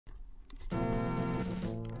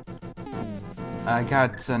I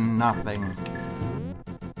got nothing.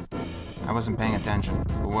 I wasn't paying attention.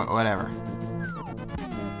 Whatever.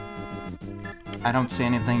 I don't see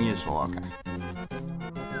anything useful. Okay.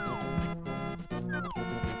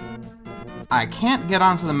 I can't get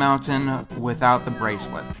onto the mountain without the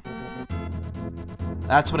bracelet.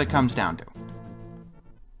 That's what it comes down to.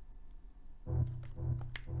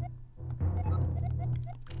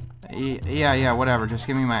 Yeah, whatever. Just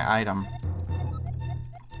give me my item.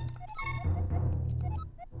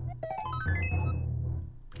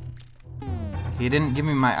 He didn't give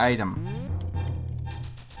me my item.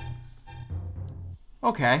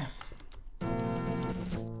 Okay.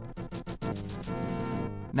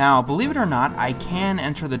 Now, believe it or not, I can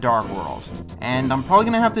enter the Dark World. And I'm probably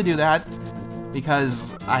gonna have to do that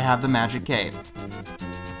because I have the Magic Cape.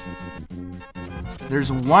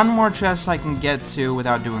 There's one more chest I can get to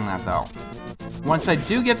without doing that, though. Once I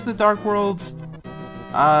do get to the Dark World,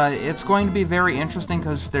 it's going to be very interesting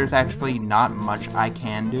because there's actually not much I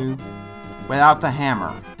can do without the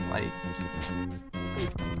hammer. Like,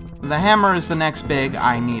 the hammer is the next big,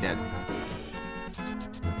 I need it.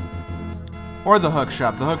 Or the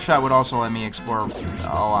hookshot. The hookshot would also let me explore a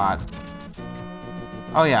lot.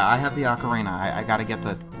 Oh yeah, I have the ocarina. I gotta get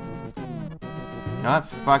the... You know what?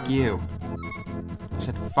 Fuck you. I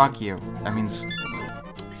said fuck you. That means...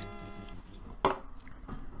 I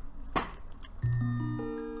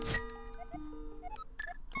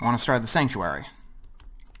want to start the sanctuary.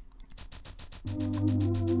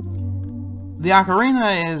 The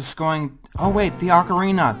ocarina is going... Oh wait, the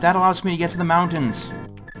ocarina! That allows me to get to the mountains!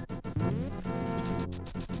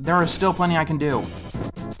 There is still plenty I can do.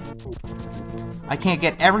 I can't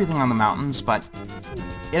get everything on the mountains, but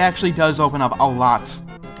it actually does open up a lot.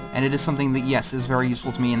 And it is something that, yes, is very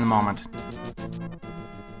useful to me in the moment.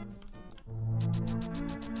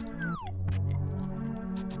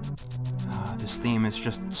 This theme is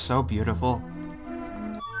just so beautiful.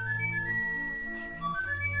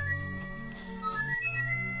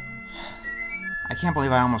 I can't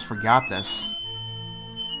believe I almost forgot this.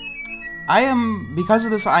 Because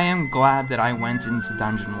of this, I am glad that I went into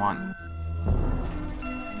Dungeon 1.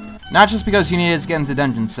 Not just because you needed to get into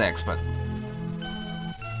Dungeon 6, but...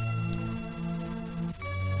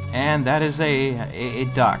 And that is a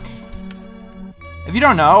duck. If you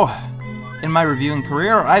don't know, in my reviewing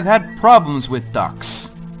career, I've had problems with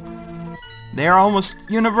ducks. They are almost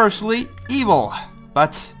universally evil,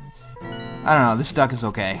 but... I don't know, this duck is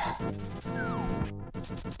okay.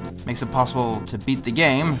 Makes it possible to beat the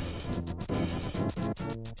game.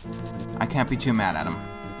 I can't be too mad at him.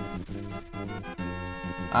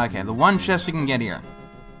 Okay, the one chest we can get here.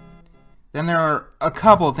 Then there are a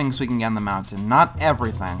couple of things we can get on the mountain. Not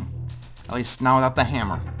everything. At least not without the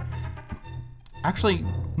hammer. Actually,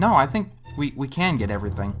 no, I think we can get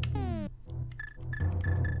everything.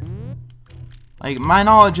 Like, my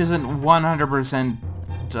knowledge isn't 100%,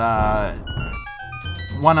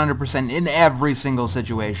 100% in every single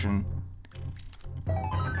situation.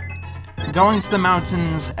 Going to the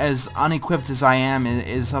mountains as unequipped as I am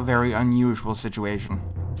is a very unusual situation.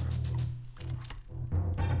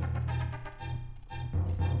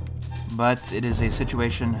 But it is a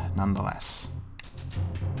situation nonetheless.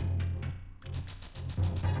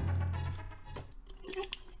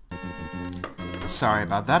 Sorry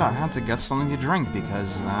about that, I had to get something to drink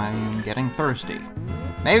because I'm getting thirsty.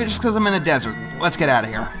 Maybe just because I'm in a desert. Let's get out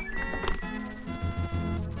of here.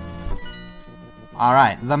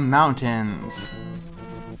 Alright, the mountains.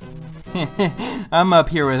 I'm up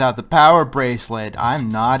here without the power bracelet.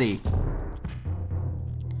 I'm naughty.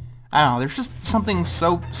 I don't know, there's just something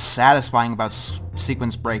so satisfying about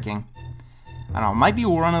sequence breaking. I don't know, it might be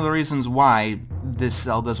one of the reasons why this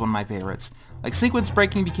Zelda is one of my favorites. Like, sequence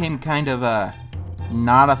breaking became kind of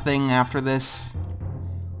not a thing after this.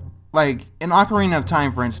 Like, in Ocarina of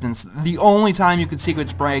Time, for instance, the only time you could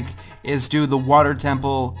sequence break is do the water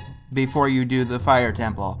temple before you do the fire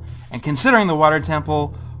temple. And considering the water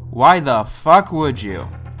temple, why the fuck would you?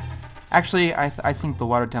 Actually, I think the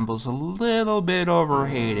water temple is a little bit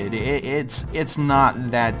overhated. It's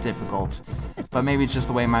not that difficult. But maybe it's just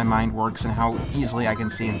the way my mind works and how easily I can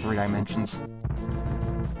see in 3 dimensions.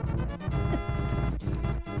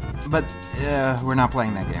 But, we're not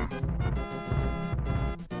playing that game.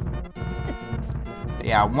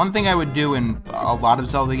 Yeah, one thing I would do in a lot of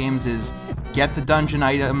Zelda games is get the dungeon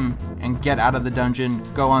item and get out of the dungeon,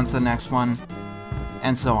 go on to the next one,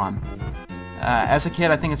 and so on. As a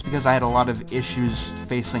kid, I think it's because I had a lot of issues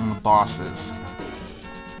facing bosses.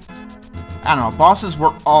 I don't know, bosses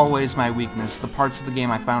were always my weakness, the parts of the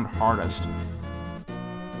game I found hardest.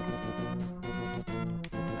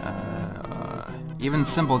 Even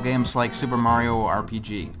simple games like Super Mario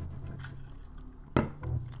RPG.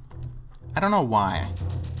 I don't know why.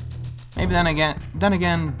 Maybe then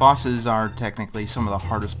again, bosses are technically some of the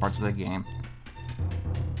hardest parts of the game.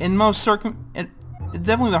 In most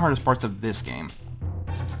definitely the hardest parts of this game.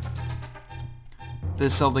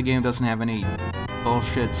 This Zelda game doesn't have any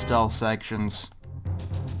bullshit stealth sections,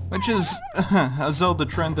 which is a Zelda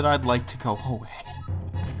trend that I'd like to go away.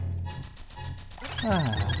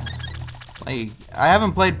 Like, I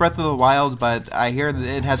haven't played Breath of the Wild, but I hear that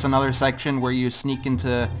it has another section where you sneak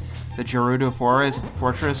into the Gerudo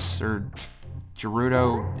Fortress, or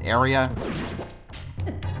Gerudo area.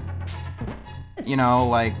 You know,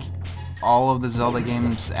 like, all of the Zelda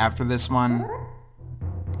games after this one.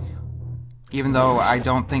 Even though I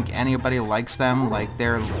don't think anybody likes them, like,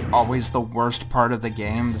 they're always the worst part of the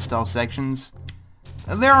game, the stealth sections.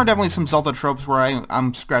 There are definitely some Zelda tropes where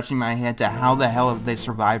I'm scratching my head to how the hell have they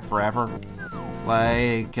survived forever.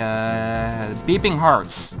 Like, beeping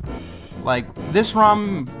hearts. Like, this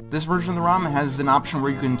version of the ROM has an option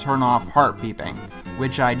where you can turn off heart beeping,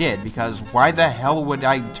 which I did, because why the hell would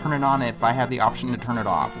I turn it on if I had the option to turn it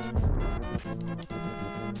off?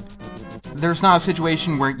 There's not a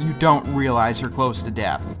situation where you don't realize you're close to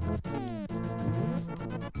death.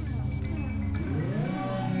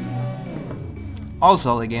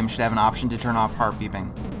 Also, the game should have an option to turn off heart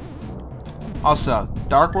beeping. Also,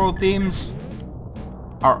 Dark World themes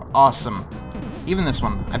are awesome. Even this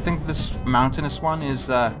one. I think this mountainous one is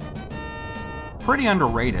pretty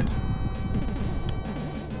underrated.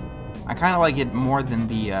 I kind of like it more than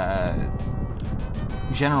the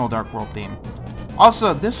general Dark World theme.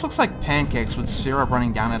 Also, this looks like pancakes with syrup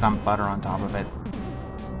running down it on butter on top of it.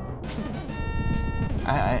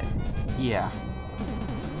 Yeah.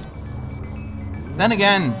 Then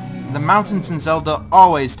again, the mountains in Zelda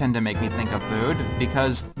always tend to make me think of food,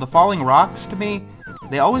 because the falling rocks, to me,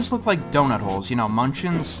 they always look like donut holes, you know,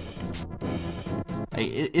 munchkins.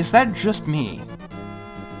 Is that just me?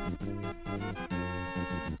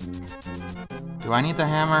 Do I need the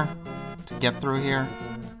hammer to get through here?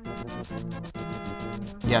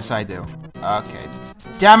 Yes, I do. Okay.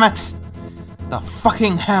 Damn it! The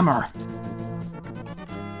fucking hammer!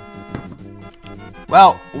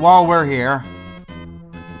 Well, while we're here...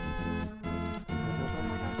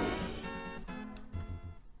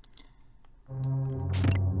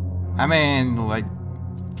 I mean, like...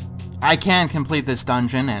 I can complete this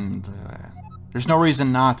dungeon, and... there's no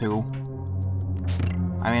reason not to.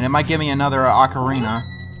 I mean, it might give me another ocarina.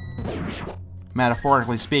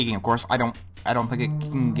 Metaphorically speaking, of course. I don't think it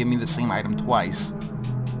can give me the same item twice.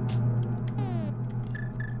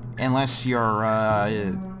 Unless your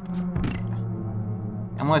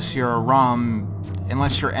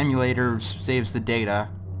emulator saves the data,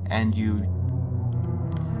 and you...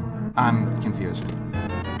 I'm confused.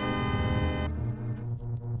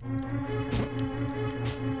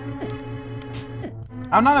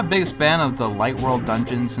 I'm not a biggest fan of the light world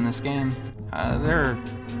dungeons in this game. They're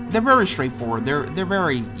very straightforward. They're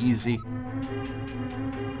very easy.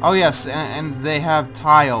 Oh yes, and they have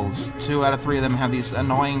tiles. 2 out of 3 of them have these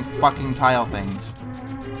annoying fucking tile things.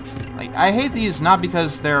 Like, I hate these not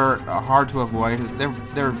because they're hard to avoid.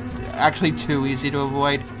 They're actually too easy to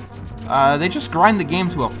avoid. They just grind the game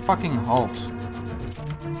to a fucking halt.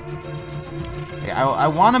 Okay, I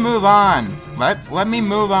want to move on. Let me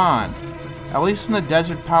move on. At least in the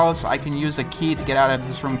Desert Palace, I can use a key to get out of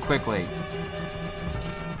this room quickly.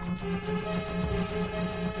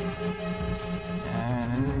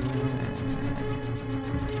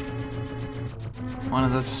 One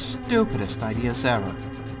of the stupidest ideas ever.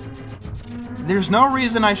 There's no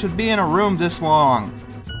reason I should be in a room this long.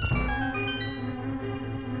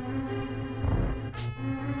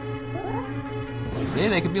 See,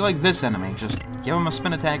 they could be like this enemy. Just give them a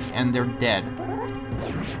spin attack and they're dead.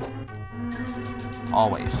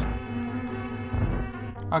 Always.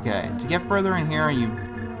 Okay, to get further in here, you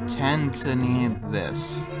tend to need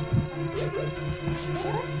this.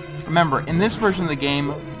 Remember, in this version of the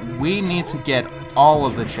game, we need to get all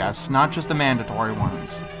of the chests, not just the mandatory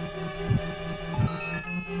ones.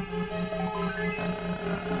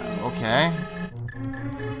 Okay.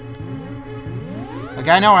 Like,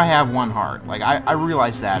 I know I have 1 heart. Like, I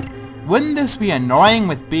realize that. Wouldn't this be annoying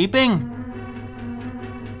with beeping?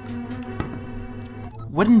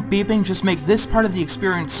 Wouldn't beeping just make this part of the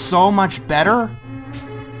experience so much better?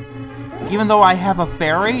 Even though I have a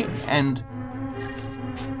fairy, and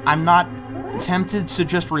I'm not tempted to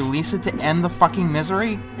just release it to end the fucking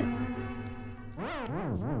misery?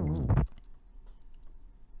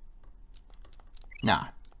 Nah.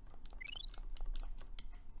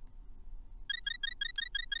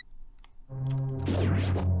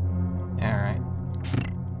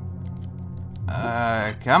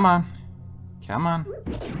 come on. Come on.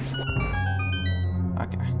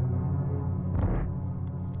 Okay.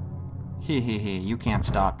 Hee, you can't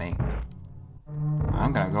stop me.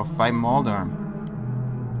 I'm gonna go fight Moldorm.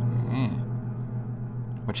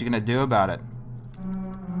 What you gonna do about it?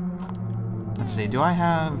 Let's see, do I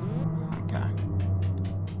have... Okay.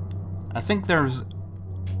 I think there's...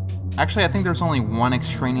 Actually, I think there's only one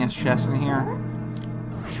extraneous chest in here.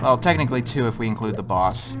 Well, technically two if we include the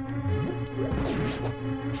boss.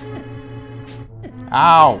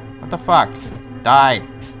 Ow! What the fuck? Die!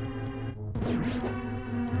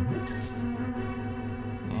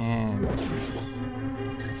 And...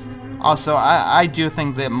 Also, I do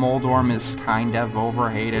think that Moldorm is kind of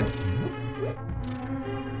overhated.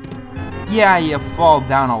 Yeah, you fall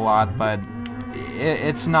down a lot, but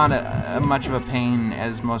it's not much of a pain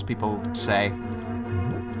as most people say.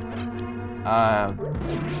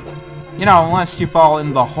 You know, unless you fall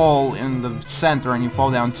in the hole in the center and you fall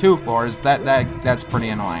down 2 floors, that's pretty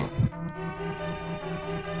annoying.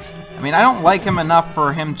 I mean, I don't like him enough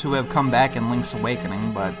for him to have come back in Link's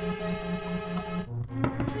Awakening, but...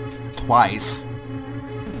 twice.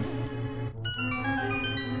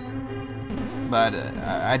 But,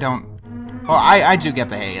 I don't... Well, I do get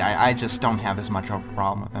the hate. I just don't have as much of a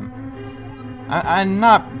problem with him. I'm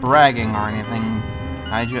not bragging or anything.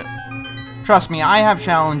 Trust me, I have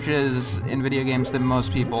challenges in video games that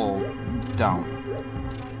most people don't.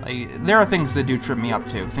 Like, there are things that do trip me up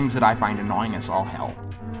too. Things that I find annoying as all hell.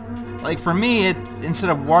 Like, for me, instead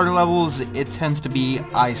of water levels, it tends to be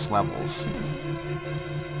ice levels.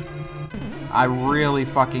 I really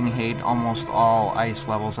fucking hate almost all ice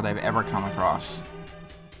levels that I've ever come across.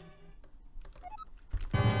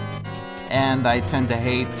 And I tend to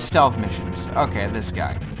hate stealth missions. Okay, this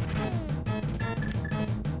guy.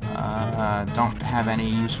 Don't have any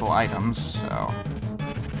useful items, so...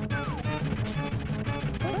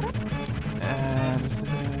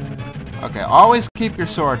 Okay, always keep your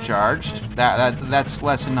sword charged. That's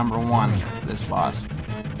lesson number 1, this boss.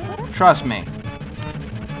 Trust me.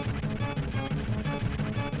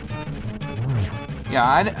 Yeah,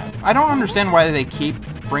 I don't understand why they keep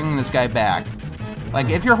bringing this guy back. Like,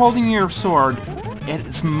 if you're holding your sword,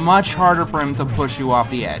 it's much harder for him to push you off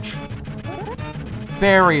the edge.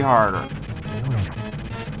 Very harder.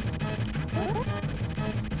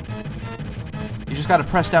 You just gotta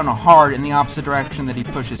press down hard in the opposite direction that he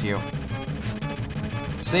pushes you.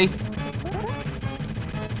 See?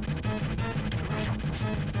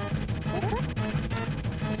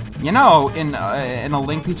 You know, in A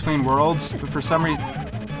Link Between Worlds, for some reason...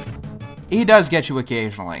 He does get you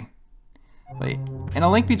occasionally. Wait, in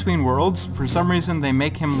A Link Between Worlds, for some reason they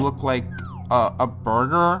make him look like a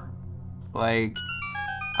burger. Like...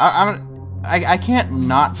 I can't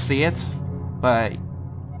not see it, but...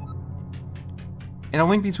 In A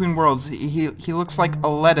Link Between Worlds, he looks like a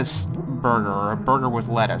lettuce burger, or a burger with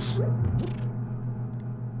lettuce.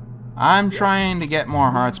 I'm trying to get more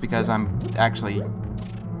hearts because I'm actually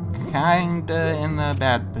kinda in a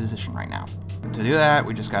bad position right now. To do that,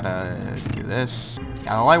 we just gotta do this.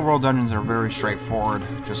 Yeah, the Light World dungeons are very straightforward.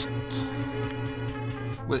 Just...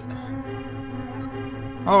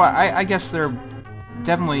 Although, I guess they're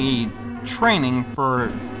definitely training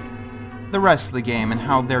for the rest of the game and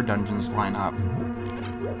how their dungeons line up.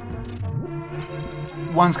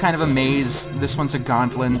 One's kind of a maze, this one's a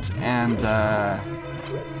gauntlet, and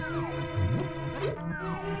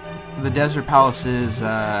the Desert Palace is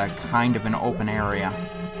kind of an open area.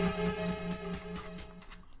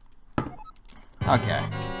 Okay.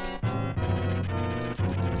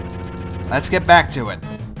 Let's get back to it.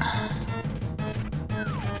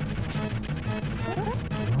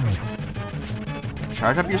 Okay,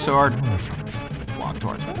 charge up your sword. Walk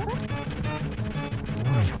towards me.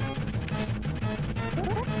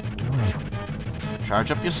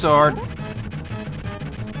 Charge up your sword.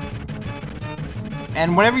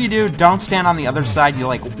 And whatever you do, don't stand on the other side. You,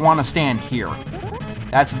 like, want to stand here.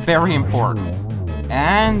 That's very important.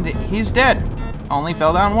 And he's dead. Only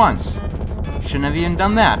fell down once. Shouldn't have even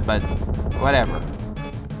done that, but whatever.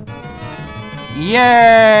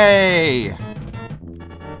 Yay!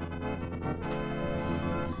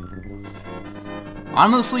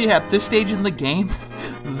 Honestly, at this stage in the game,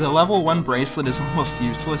 the level 1 bracelet is almost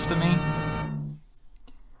useless to me.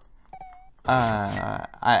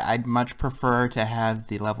 I'd much prefer to have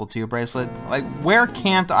the level 2 bracelet. Like, where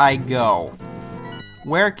can't I go?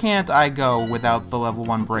 Where can't I go without the level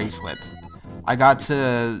 1 bracelet? I got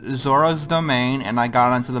to Zora's domain, and I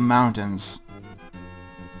got onto the mountains.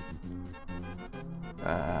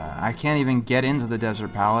 I can't even get into the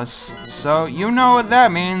Desert Palace. So, you know what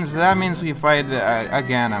that means. That means we fight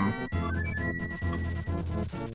Ganem.